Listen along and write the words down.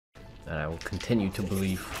And I will continue to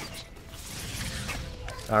believe.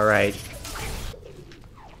 Alright.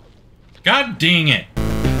 God dang it!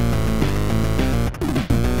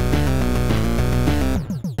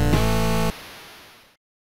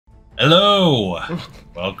 Hello!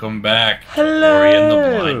 Welcome back. Hello! Ori in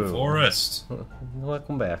the Blind Forest.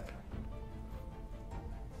 Welcome back.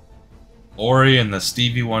 Ori in the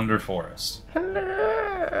Stevie Wonder Forest.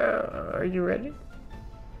 Hello! Are you ready?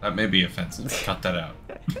 That may be offensive. Cut that out.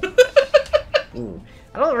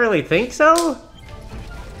 I don't really think so.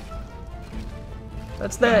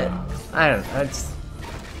 That's that. I don't know.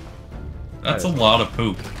 That's a lot of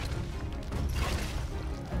poop.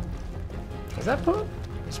 Is that poop?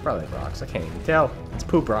 It's probably rocks. I can't even tell. It's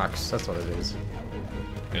poop rocks. That's what it is.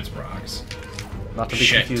 It's rocks. Not to be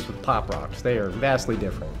confused with pop rocks. They are vastly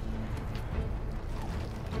different.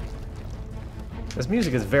 This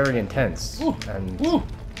music is very intense, and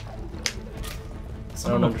I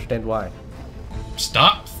don't understand why.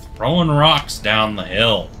 Stop throwing rocks down the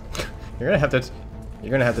hill. You're gonna have to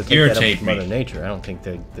take that up with Mother Nature. I don't think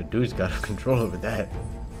the dude's got control over that.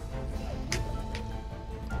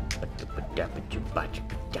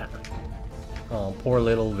 Oh, poor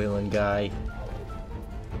little villain guy.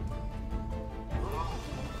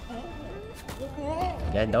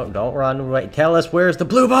 Yeah, don't run away. Tell us where's the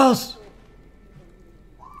blue balls.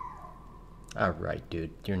 All right,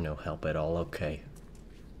 dude, you're no help at all. Okay.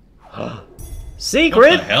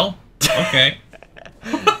 Secret. What the hell? Okay.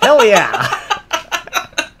 Hell yeah.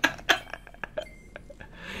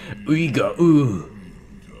 Ooga ooh.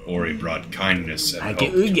 Ori brought kindness and hope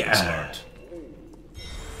to his heart.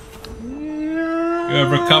 You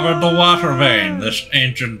have recovered the water vein. This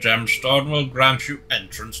ancient gemstone will grant you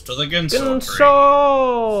entrance to the Ginso tree.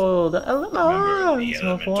 The Remember, the elements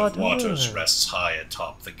element of of waters water. rests high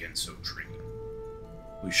atop the Ginso tree.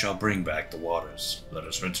 We shall bring back the waters. Let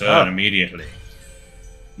us return immediately.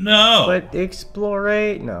 No! But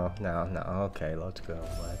explorate? No. Okay, let's go.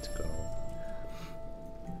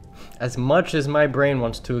 As much as my brain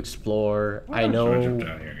wants to explore, I know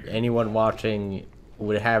anyone watching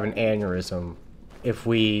would have an aneurysm if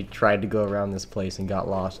we tried to go around this place and got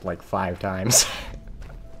lost like 5 times.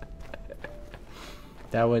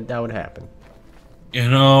 that would happen. You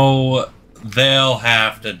know, they'll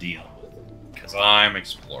have to deal with it, because I'm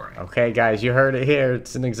exploring. Okay, guys, you heard it here.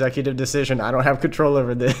 It's an executive decision. I don't have control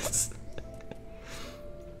over this.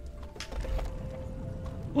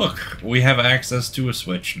 Look, we have access to a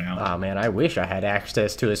switch now. Oh man, I wish I had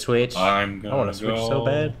access to a switch. I want to switch so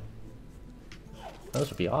bad. Those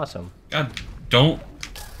would be awesome. God, don't.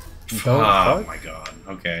 Oh my god.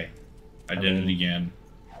 Okay. I did it again.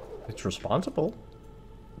 It's responsible.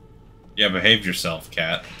 Yeah, behave yourself,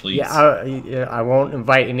 cat, please. Yeah, I won't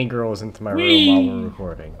invite any girls into my room while we're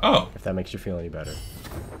recording. Oh. If that makes you feel any better.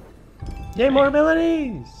 Yay, more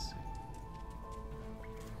abilities!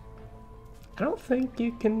 I don't think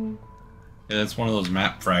you can... Yeah, that's one of those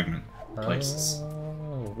map fragment places.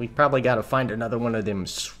 Oh, we probably got to find another one of them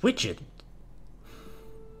switches.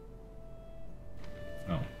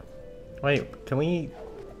 Oh. Wait, can we...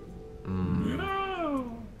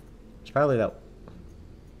 No. It's probably that...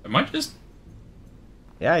 Am I just...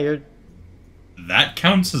 Yeah, you're... That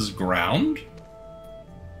counts as ground?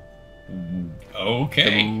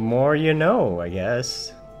 Okay. The more you know, I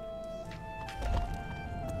guess.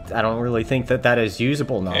 I don't really think that is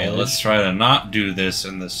usable knowledge. Okay, let's try to not do this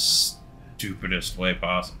in the stupidest way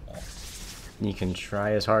possible. You can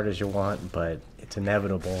try as hard as you want, but it's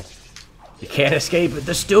inevitable. You can't escape it,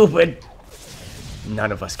 the stupid!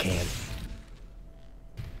 None of us can.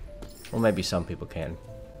 Well, maybe some people can.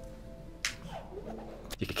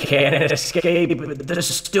 You can't escape it, the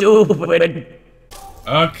stupid!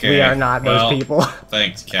 Okay. We are not those people.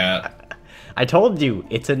 Thanks, cat. I told you,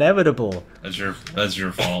 it's inevitable. That's your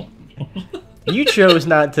fault. You chose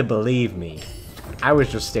not to believe me. I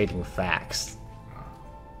was just stating facts.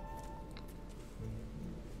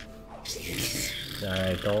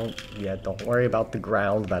 Alright, don't worry about the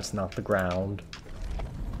ground. That's not the ground.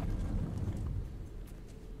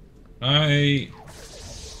 I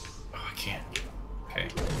can't. Okay.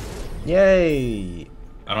 Yay!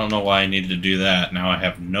 I don't know why I needed to do that. Now I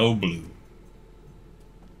have no blue.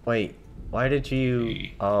 Wait, why did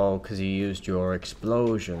you... Oh, because you used your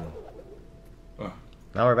explosion.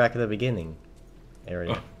 Now we're back at the beginning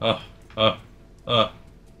area. What?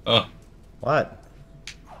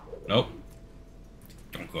 Nope.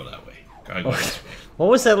 Don't go that way. Gotta go. What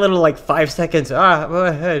was that little, like, 5 seconds? When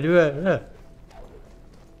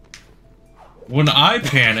I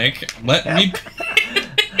panic, let me...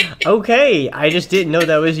 Okay, I just didn't know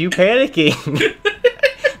that was you panicking.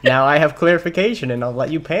 Now I have clarification and I'll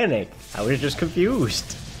let you panic. I was just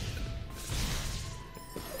confused.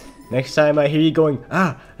 Next time I hear you going,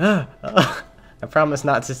 I promise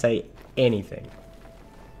not to say anything.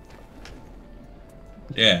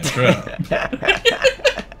 Yeah, true.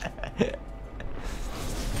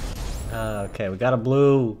 Okay, we got a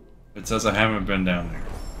blue. It says I haven't been down there.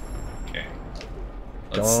 Okay.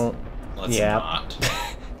 Let's not.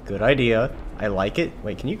 Good idea. I like it.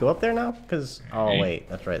 Wait, can you go up there now? Because oh wait,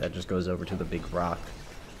 that's right. That just goes over to the big rock.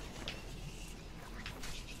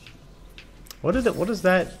 What does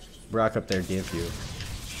that rock up there give you?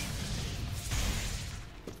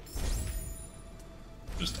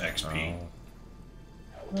 Just XP.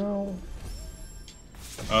 Oh.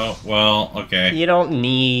 Oh, well, okay. You don't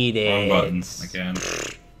need it. Wrong button again.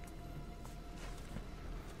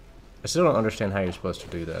 I still don't understand how you're supposed to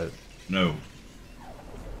do that. No.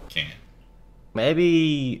 Can't.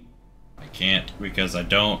 Maybe... I can't because I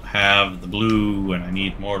don't have the blue and I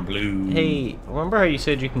need more blue. Hey, remember how you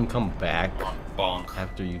said you can come back Bonk.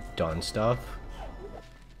 after you've done stuff?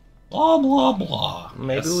 Blah, blah, blah.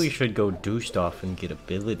 Maybe we should go do stuff and get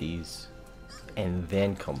abilities and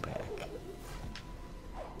then come back.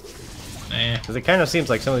 Because it kind of seems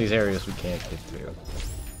like some of these areas we can't get through.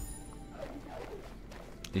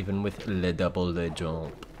 Even with the double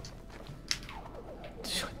jump.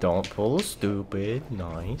 Don't pull stupid.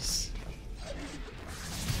 Nice.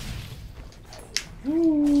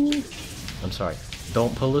 Ooh. I'm sorry.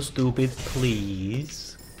 Don't pull a stupid,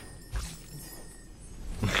 please.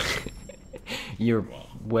 You're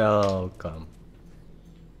welcome.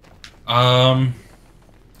 I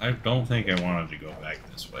don't think I wanted to go back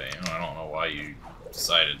this way. I don't know why you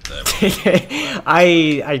decided that.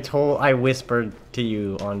 I whispered to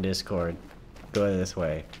you on Discord, go this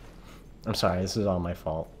way. I'm sorry, this is all my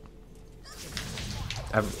fault.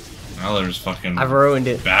 Now there's fucking I've ruined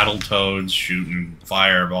it. Battle toads shooting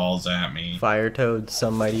fireballs at me. Fire toads,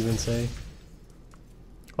 some might even say.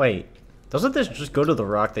 Wait, doesn't this just go to the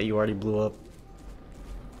rock that you already blew up?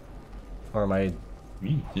 Or am I...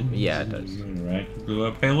 Yeah, it does. Right. Blew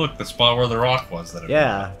up. Hey, look, the spot where the rock was. That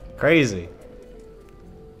yeah, crazy.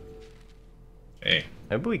 Hey.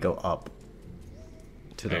 Maybe we go up.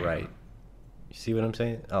 To the right. You see what I'm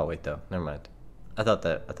saying? Oh, wait, though. Never mind. I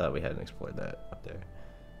thought we hadn't explored that up there.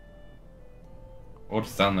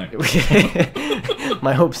 What's down there?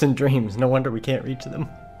 My hopes and dreams. No wonder we can't reach them.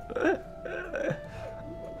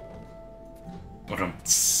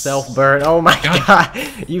 Self-burn. Oh my god.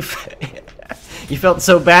 You felt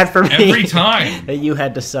so bad for me. Every time. That you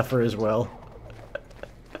had to suffer as well.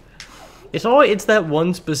 It's that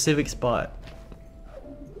one specific spot.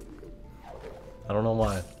 I don't know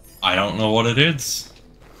why. I don't know what it is.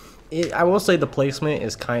 I will say the placement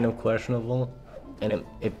is kind of questionable, and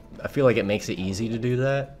I feel like it makes it easy to do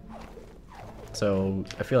that. So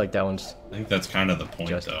I feel like that one's. I think that's kind of the point,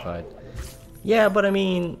 justified. Though. Yeah, but I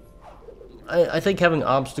mean, I think having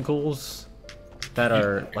obstacles that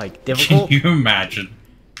are like difficult. Can you imagine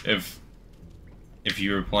if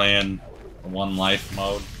you were playing one life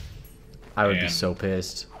mode? I would be so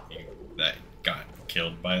pissed. That got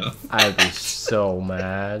killed by the. I'd be so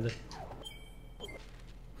mad.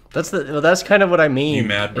 That's kind of what I mean. You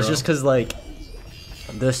mad, bro? It's just because like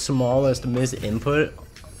the smallest misinput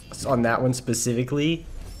on that one specifically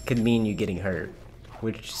could mean you getting hurt,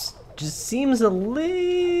 which just seems a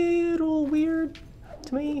little weird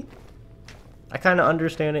to me. I kind of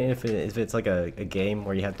understand it if it's like a game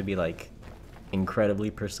where you have to be like incredibly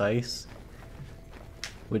precise.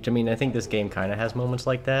 Which, I mean, I think this game kind of has moments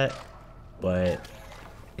like that, but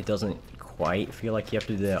it doesn't quite feel like you have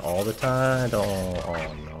to do that all the time.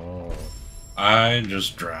 Oh no. I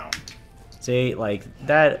just drowned. See, like,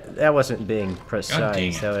 that wasn't being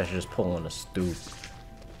precise, that was just pulling a stoop.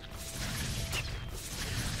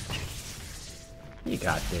 You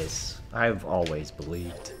got this. I've always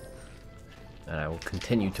believed. And I will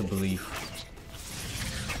continue to believe.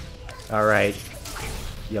 Alright.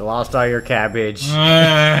 You lost all your cabbage.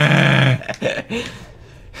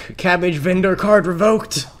 Cabbage vendor card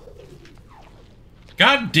revoked.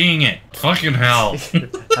 God dang it. Fucking hell.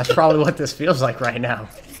 That's probably what this feels like right now.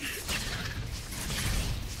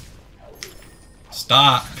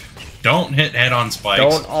 Stop. Don't hit head-on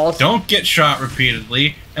spikes. Don't get shot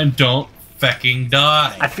repeatedly. And don't fecking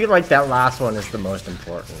die. I feel like that last one is the most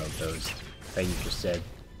important of those that you just said.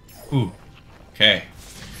 Ooh. Okay.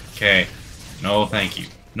 Okay. No, thank you.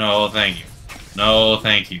 No, thank you. No,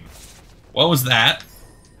 thank you. What was that?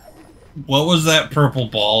 What was that purple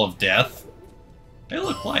ball of death? They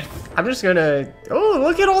look like. I'm just gonna... Oh,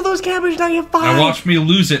 look at all those cabbage. Now you have 5. Now watch me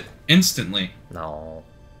lose it instantly. No.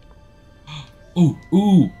 Ooh,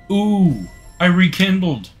 ooh, ooh! I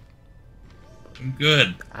rekindled. I'm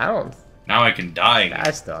good. I don't... Now I can die again.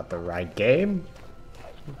 That's not the right game.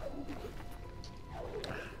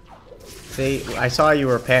 See, I saw you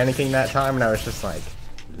were panicking that time, and I was just like,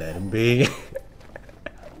 let him be.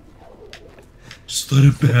 Just let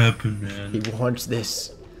it happen, man. He wants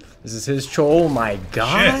this. This is his troll. Oh my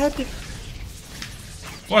god. Shit.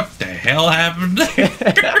 What the hell happened there?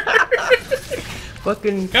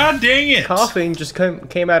 Fucking God dang it! coughing just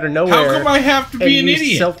came out of nowhere. How come I have to be an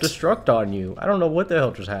idiot? Self-destruct on you. I don't know what the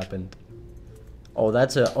hell just happened. Oh,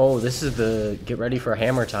 that's a... Oh, this is the... Get ready for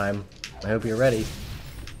hammer time. I hope you're ready.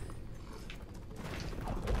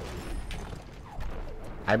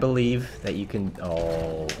 I believe that you can...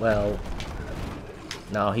 Oh, well...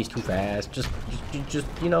 No, he's too fast. Just,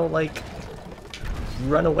 you know, like...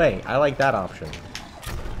 Run away. I like that option.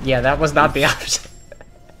 Yeah, that was not the option.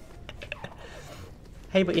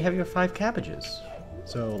 Hey, but you have your 5 cabbages.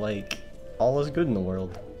 So, like, all is good in the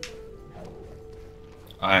world.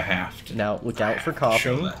 I have to. Now, look out for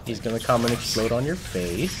coughing. He's gonna come and explode on your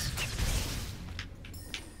face.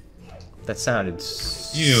 That sounded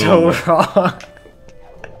so wrong.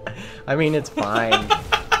 I mean, it's fine.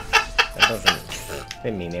 That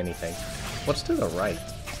didn't mean anything. What's to the right?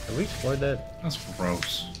 Have we explored that? That's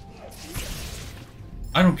gross.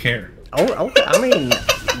 I don't care. Oh, okay. I mean,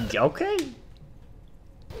 okay.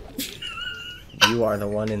 You are the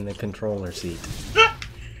one in the controller seat.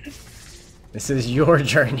 This is your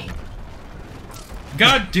journey.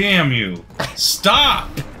 God damn you! Stop!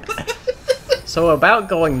 So about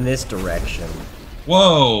going this direction.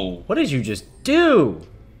 Whoa! What did you just do?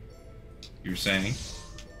 You're saying?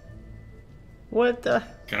 What the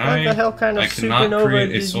hell kind of supernova did you just do? I cannot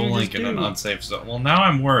create a soul link in an unsafe zone. Well, now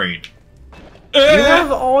I'm worried. You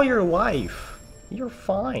have all your life. You're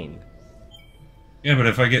fine. Yeah, but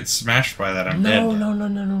if I get smashed by that, I'm dead.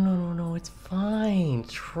 No, it's fine.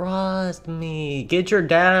 Trust me. Get your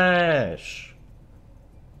dash.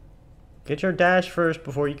 Get your dash first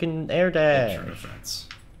before you can air dash. Ultra defense.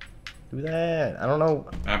 Do that. I don't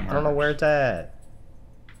know where it's at.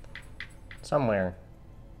 Somewhere.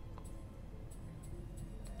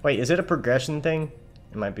 Wait, is it a progression thing?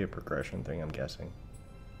 It might be a progression thing, I'm guessing.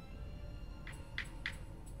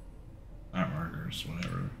 Not murders,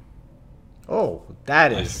 whatever. Oh,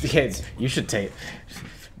 that is... Yeah, you should take...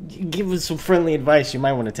 Give us some friendly advice. You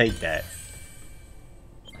might want to take that.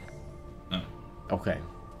 No. Okay.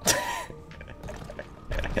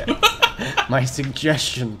 My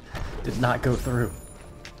suggestion did not go through.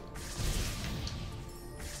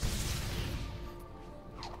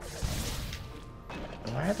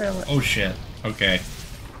 Why are there... Oh shit. Okay.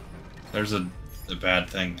 There's a bad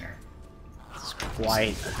thing there. It's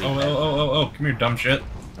quite... Oh, come here, dumb shit.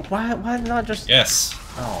 Why not just... Yes.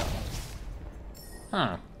 Oh.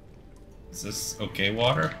 Huh. Is this okay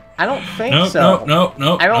water? I don't think so. No,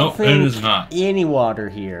 I don't think it is not. Any water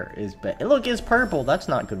here is bad. Look, it's purple. That's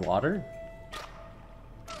not good water.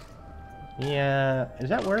 Yeah, is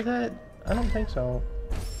that worth it? I don't think so.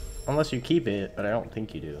 Unless you keep it, but I don't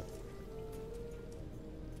think you do.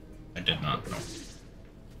 I did not know.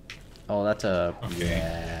 Oh, that's a... Okay.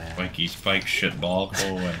 Yeah. Spiky spike shitball,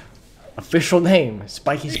 go away. Official name,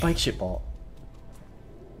 Spiky Spike Shitball.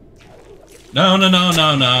 No.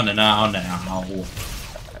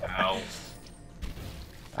 Ow.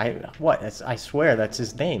 I swear that's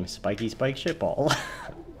his name, Spiky Spike Shitball.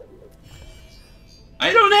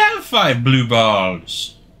 I don't have 5 blue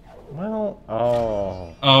balls. Well,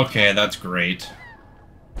 oh. Okay, that's great.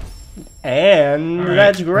 And right,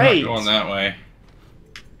 that's great. I'm not going that way.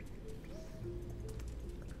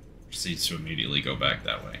 Proceeds to immediately go back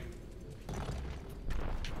that way.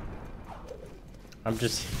 I'm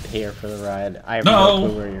just here for the ride. I have no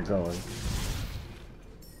clue where you're going.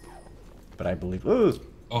 But I believe... Ooh!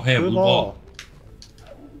 Oh, hey, blue ball.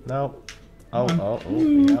 No. Oh,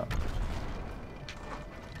 yeah.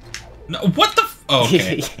 No, what the f... Oh,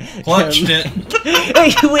 okay. Clutched it.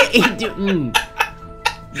 Wait,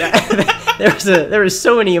 there was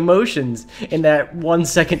so many emotions in that 1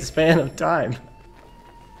 second span of time.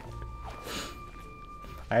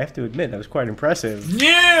 I have to admit, that was quite impressive.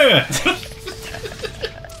 Yeah!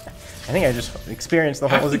 I think I just experienced the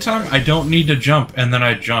whole... Half the time, I don't need to jump, and then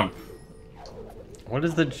I jump. What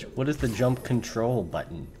is the jump control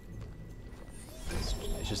button?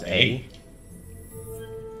 It's just A?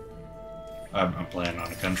 I'm playing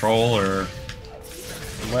on a controller.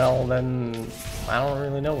 Well, then... I don't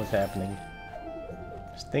really know what's happening.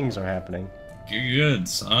 Just things are happening. You're good,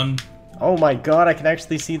 son. Oh my god, I can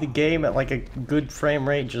actually see the game at like a good frame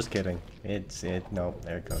rate. Just kidding. No,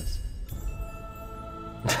 there it goes.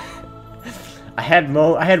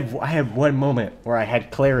 I had one moment where I had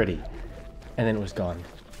clarity, and then it was gone.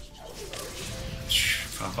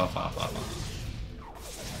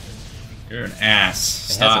 You're an ass.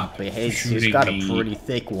 Stop. He's got a pretty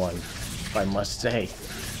thick one, if I must say.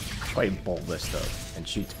 Quite bulbous though, and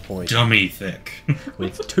shoots poison. Dummy thick.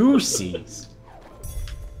 With 2 C's.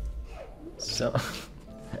 So,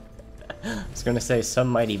 I was gonna say some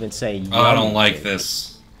might even say. Oh, I don't like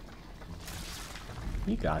this.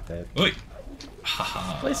 You got that. Wait.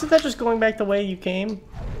 Wait, isn't that just going back the way you came?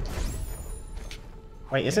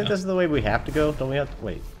 Wait, isn't this the way we have to go? Don't we have to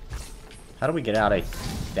wait? How do we get out of?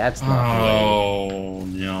 That's not the way. Oh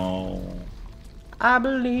no. I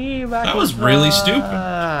believe I That can was really stupid.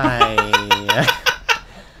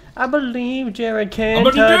 I believe Jared can I'm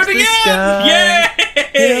gonna touch do it the again! sky.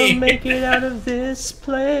 Yay! He'll make it out of this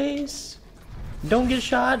place. Don't get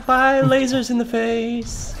shot by lasers in the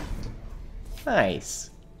face. Nice.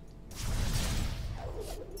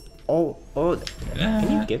 Oh,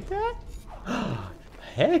 can you get that?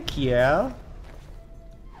 Heck yeah.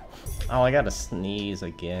 Oh, I gotta sneeze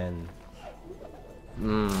again.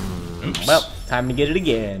 Well, time to get it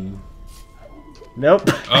again. Nope.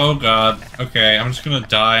 Oh god. Okay, I'm just gonna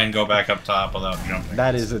die and go back up top without jumping.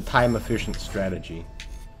 That is a time-efficient strategy.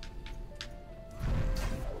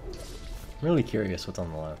 Really curious what's on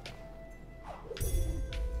the left.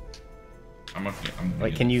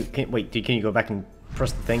 Wait, can you go back and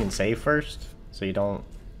press the thing and save first? So you don't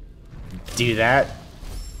do that?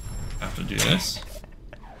 Have to do this?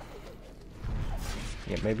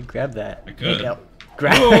 Yeah, maybe grab that. I could. Yep.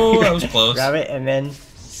 Grab Oh, it. that was close. Grab it and then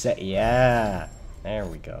set. Yeah. There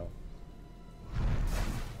we go.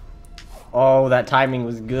 Oh, that timing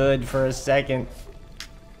was good for a second.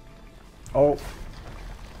 Oh.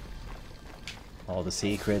 All the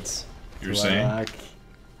secrets. You were saying?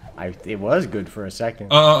 It was good for a second.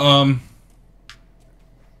 Oh,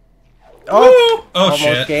 oh almost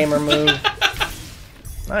shit. Gamer move.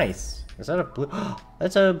 Nice. Is that a blue?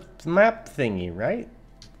 That's a map thingy, right?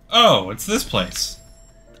 Oh, it's this place.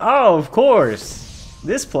 Oh, of course.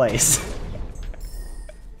 This place.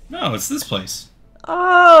 No, it's this place.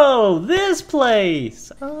 Oh, this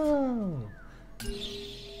place. Oh.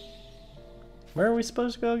 Where are we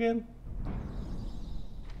supposed to go again?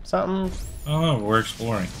 Something. Oh, we're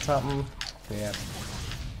exploring. Something. Yeah.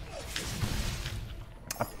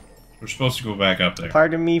 We're supposed to go back up there.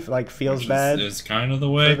 Part of me feels bad. It's kind of the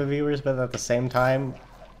way. For the viewers, but at the same time,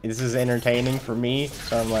 this is entertaining for me.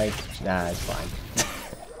 So I'm like, nah, it's fine.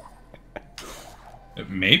 It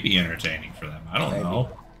may be entertaining for them. I don't know.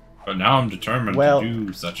 But now I'm determined to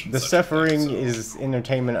do such and the such. The suffering is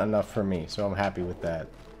entertainment enough for me, so I'm happy with that.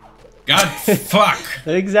 God, fuck!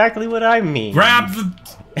 Exactly what I mean. Grab the...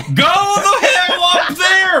 Go the hell up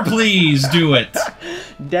there, please! Do it!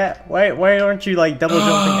 Why aren't you, double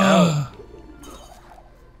jumping out?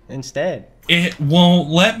 Instead. It won't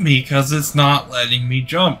let me, because it's not letting me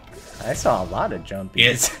jump. I saw a lot of jumping.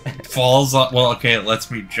 It falls up... Well, okay, it lets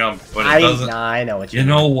me jump, but it doesn't... Nah, I know what you mean.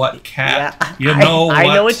 You know what, cat? Yeah, You know what? I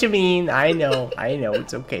know what you mean. I know.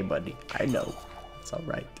 It's okay, buddy. I know. It's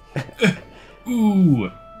alright. Ooh.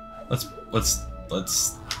 Let's...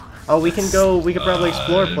 Oh, we can go... We could probably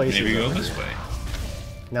explore places. Maybe go this way.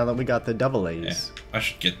 Now that we got the double A's. Yeah, I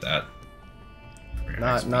should get that.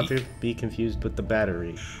 Not to be confused with the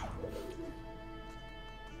battery.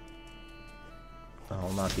 Oh,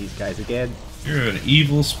 not these guys again. You're an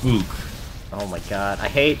evil spook. Oh my god, I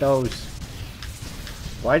hate those.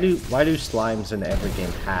 Why do slimes in every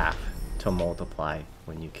game have to multiply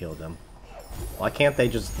when you kill them? Why can't they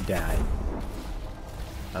just die?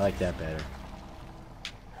 I like that better.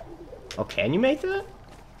 Oh, can you make that?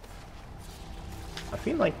 I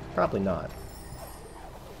feel like probably not.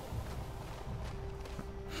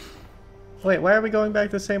 Wait, why are we going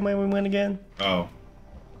back the same way we went again? Oh.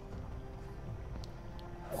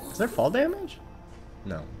 Is there fall damage?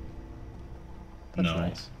 No. That's no.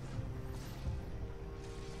 Nice.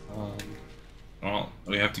 Well,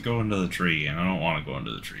 we have to go into the tree, and I don't want to go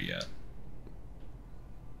into the tree yet.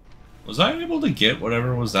 Was I able to get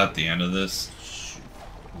whatever was at the end of this?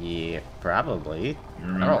 Yeah, probably. You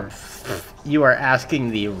remember? You are asking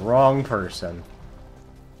the wrong person.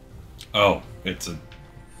 Oh, it's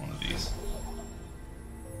one of these.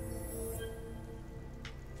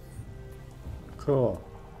 Cool.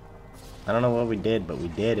 I don't know what we did, but we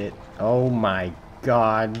did it. Oh my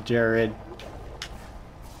god, Jared.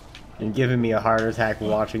 You're giving me a heart attack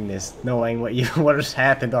watching this, knowing what has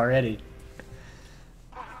happened already.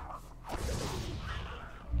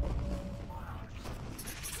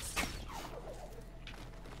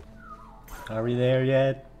 Are we there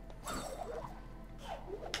yet?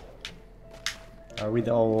 Are we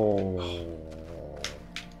the... Oh.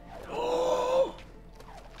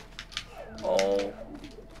 Oh.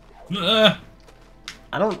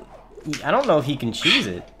 I don't know if he can choose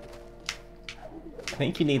it. I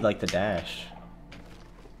think you need like the dash.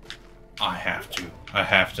 I have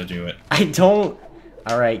to do it. I don't.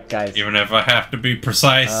 Alright, guys. Even if I have to be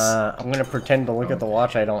precise. I'm gonna pretend to look at the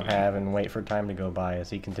watch I don't have and wait for time to go by as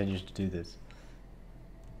he continues to do this.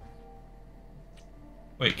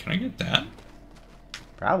 Wait, can I get that?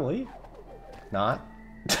 Probably. Not.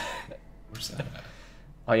 Where's that at?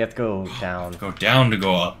 Oh, you have to go down. Go down to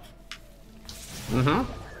go up. Mm-hmm.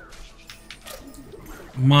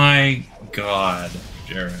 My God,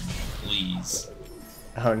 Jared, please.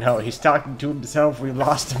 Oh no, he's talking to himself. We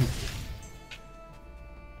lost him.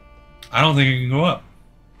 I don't think I can go up.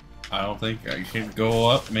 I don't think I can go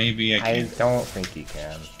up. Maybe I can. I don't think you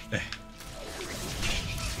can.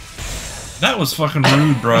 That was fucking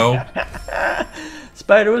rude, bro.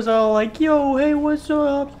 Spider was all like, yo, hey, what's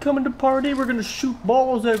up? Coming to party? We're gonna shoot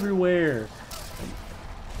balls everywhere.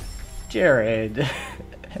 Jared.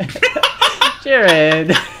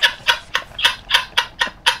 Jared.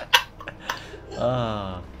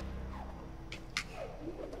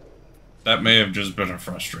 That may have just been a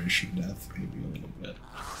frustration death, maybe a little bit.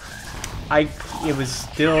 It was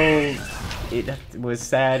still, it was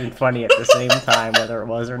sad and funny at the same time, whether it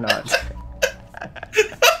was or not.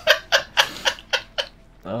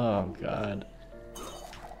 Oh, God.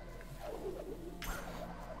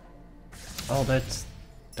 Oh, that's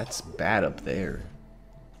bad up there.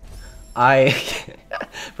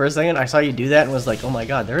 For a second, I saw you do that and was like, oh my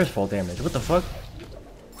God, there is full damage. What the fuck?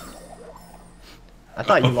 I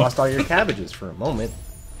thought you lost all your cabbages for a moment.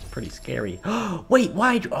 It's pretty scary. Wait,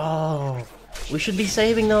 why? Oh, we should be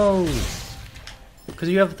saving those. Because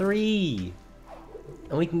you have 3.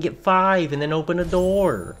 And we can get 5 and then open a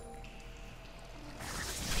door.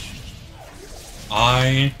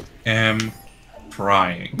 I am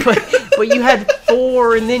trying. But you had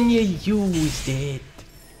 4 and then you used it.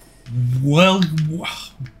 Well,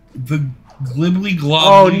 the glibbly glob.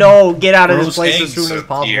 Oh no, get out of this place as soon as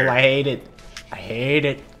possible. Here. I hate it. I hate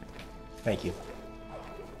it. Thank you.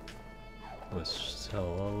 It was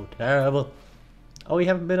so terrible. Oh, we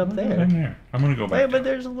haven't been up there. I'm gonna go back. Wait, but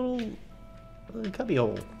there's a little cubby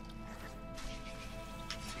hole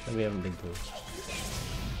that we haven't been through.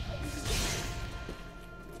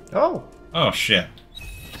 Oh. Oh shit.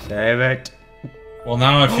 Save it. Well,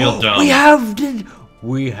 now I feel dumb. We have it.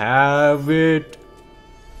 We have it.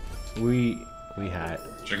 We had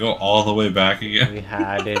it. Should I go all the way back again? We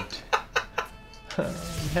had it. We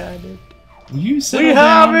had it. Will you We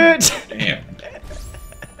have it. Damn.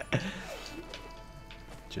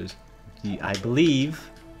 Just, I believe.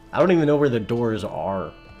 I don't even know where the doors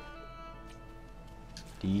are.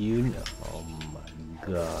 Do you know? Oh my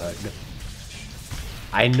God.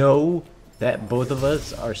 I know that both of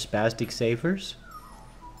us are spastic savers,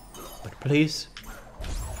 but please,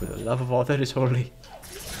 for the love of all that is holy,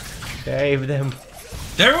 save them.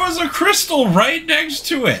 There was a crystal right next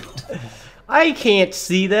to it. I can't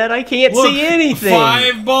see that. I can't Look, see anything.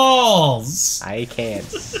 5 balls. I can't.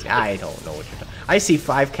 I don't know what you're talking. I see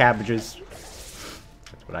 5 cabbages.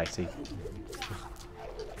 That's what I see.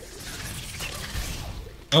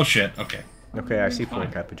 Oh shit. Okay. Okay, I see 4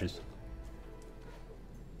 cabbages.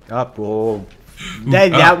 Up. Oh. Ooh,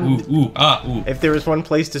 ooh. If there was one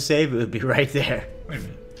place to save, it would be right there. Wait a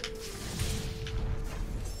minute.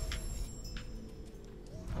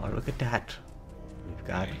 Oh, look at that. We've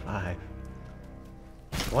got 5.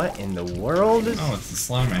 What in the world is... Oh, it's the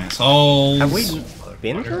slime assholes. Have we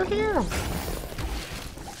been through here?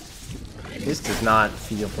 This does not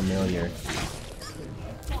feel familiar.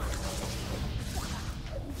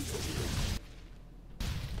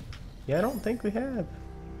 Yeah, I don't think we have.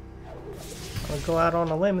 I'll go out on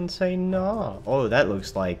a limb and say no. Oh, that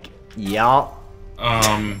looks like... Yeah.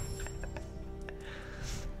 Oh.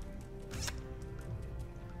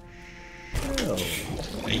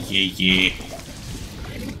 Yeah.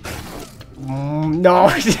 No.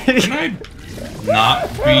 Can I not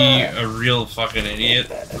be a real fucking idiot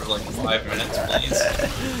for like 5 minutes,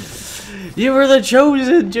 please? You were the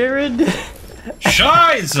chosen, Jared.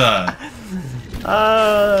 Shiza!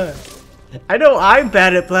 I know I'm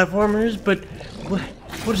bad at platformers, but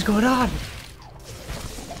what is going on?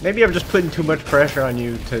 Maybe I'm just putting too much pressure on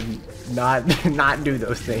you to not do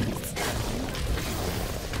those things.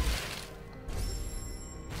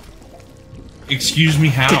 Excuse me,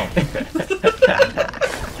 how?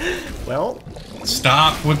 Well,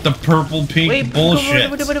 stop with the purple-pink bullshit.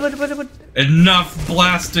 Wait. Enough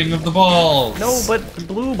blasting of the balls. No, but the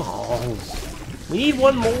blue balls. We need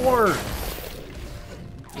one more.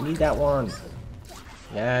 We need that one.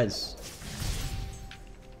 Yes.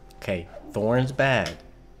 Okay, thorns bad.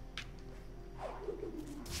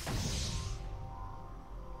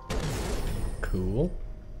 Cool.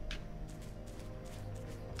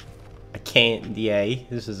 I can't. Yay!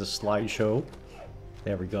 This is a slideshow.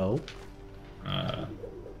 There we go.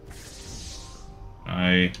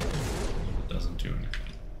 It doesn't do anything.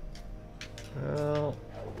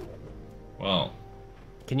 Well.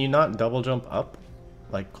 Can you not double jump up?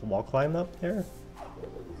 Like wall climb up there?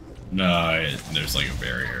 No, there's like a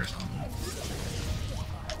barrier or something.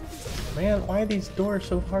 Man, why are these doors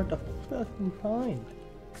so hard to fucking find?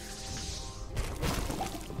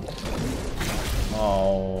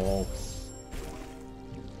 Oh.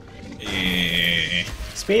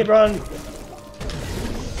 Speed run.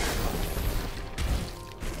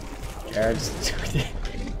 Jared's doing it.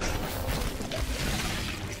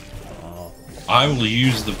 Oh. I will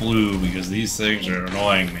use the blue because these things are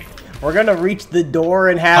annoying me. We're gonna reach the door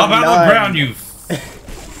and have How about none. the ground, you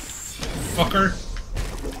fucker?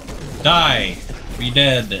 Die. Be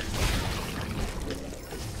dead.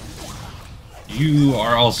 You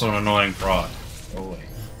are also an annoying fraud. Go away.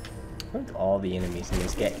 Look at all the enemies in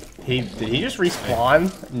this game. Did he just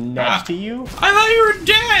respawn next to you? I thought you were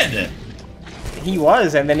dead! He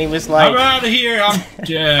was, and then he was like... I'm out of here! I'm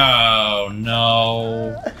dead! Oh,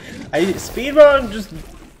 no. Speedrun just...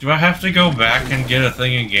 Do I have to go back and get a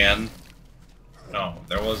thing again? No,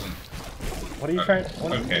 there wasn't. What are you trying...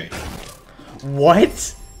 Okay.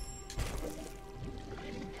 What?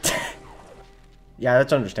 Yeah,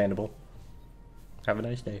 that's understandable. Have a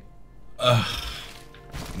nice day.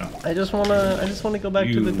 No. I just wanna go back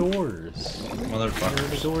to the doors. Motherfucker.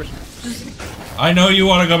 The doors. I know you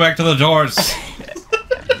want to go back to the doors.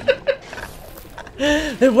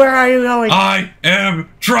 Then where are you going? I am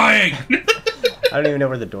trying. I don't even know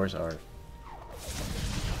where the doors are.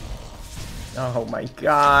 Oh my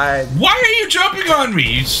god. Why are you jumping on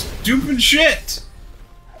me, you stupid shit?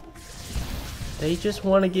 They just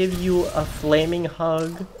want to give you a flaming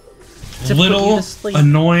hug. To Little put you to sleep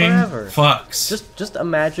annoying forever. fucks. Just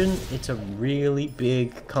imagine it's a really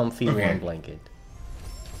big, comfy warm blanket.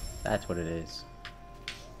 That's what it is.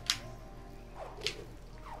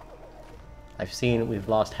 I've seen we've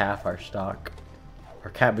lost half our stock.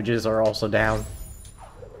 Our cabbages are also down.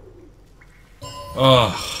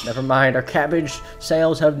 Ugh. Never mind, our cabbage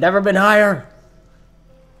sales have never been higher.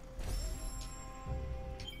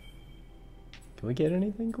 Can we get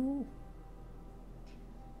anything cool?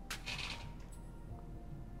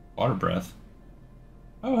 Water breath.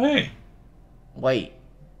 Oh, hey. Wait.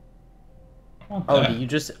 I want Oh, that. do you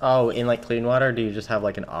just... Oh, in, like, clean water, do you just have,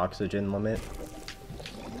 like, an oxygen limit?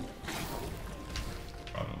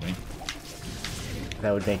 Probably.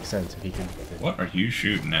 That would make sense if you could... What are you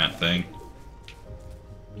shooting at, thing?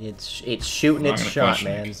 It's shooting I'm its not gonna shot, question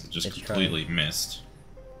it man. 'cause it just It's completely missed.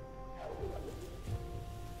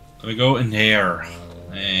 Let me go in there.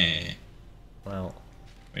 Hey. Well...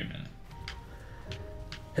 Wait a minute.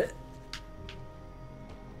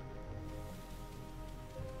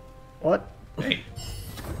 What? Hey.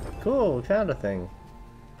 Cool, we found a thing.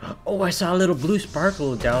 Oh, I saw a little blue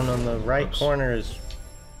sparkle down on the right Oops. corner as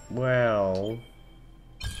well.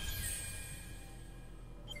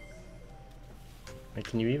 Wait,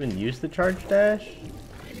 can you even use the charge dash?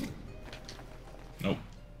 Nope.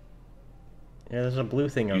 Yeah, there's a blue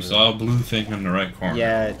thing over You saw a blue thing in the right corner.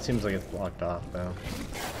 Yeah, it seems like it's blocked off though.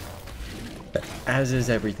 As is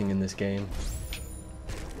everything in this game.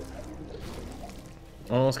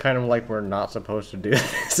 Almost kind of like we're not supposed to do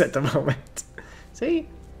this at the moment. See?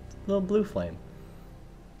 Little blue flame.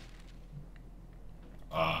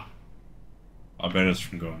 Ah. I bet it's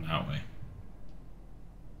from going that way.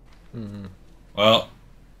 Mm-hmm. Well,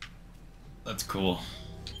 that's cool.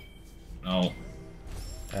 No.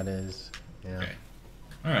 That is, yeah. Okay.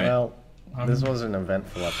 Alright. Well, this was an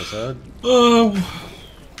eventful episode. Oh.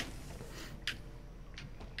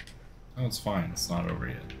 Oh, it's fine. It's not over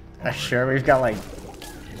yet. Sure, we've got like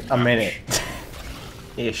a minute.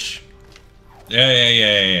 Ish.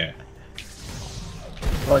 Yeah.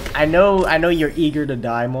 Look, I know you're eager to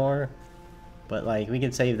die more, but like we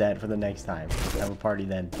can save that for the next time. Have a party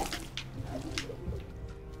then.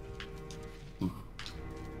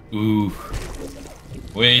 Ooh.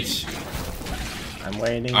 Wait. I'm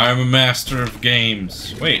waiting. I'm a master of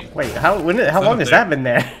games. Wait. How long has that been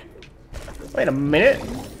there? Wait a minute.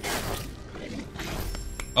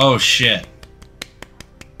 Oh shit.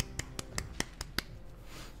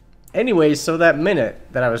 Anyways, so that minute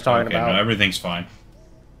that I was talking Okay, about. no, everything's fine.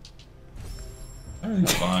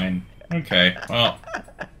 Everything's fine. Okay, well.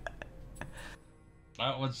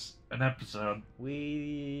 That was an episode.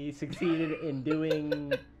 We succeeded in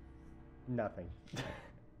doing nothing.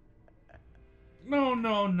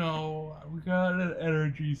 No. We got an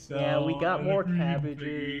energy cell. Yeah, we got more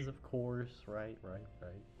cabbages, of course. Right.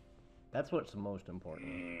 That's what's most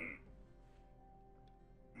important.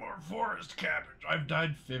 More forest cabbage. I've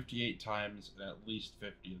died 58 times, and at least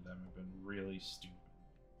 50 of them have been really stupid.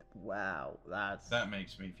 Wow, that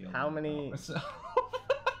makes me feel. How many?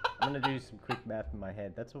 I'm gonna do some quick math in my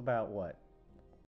head. That's about what?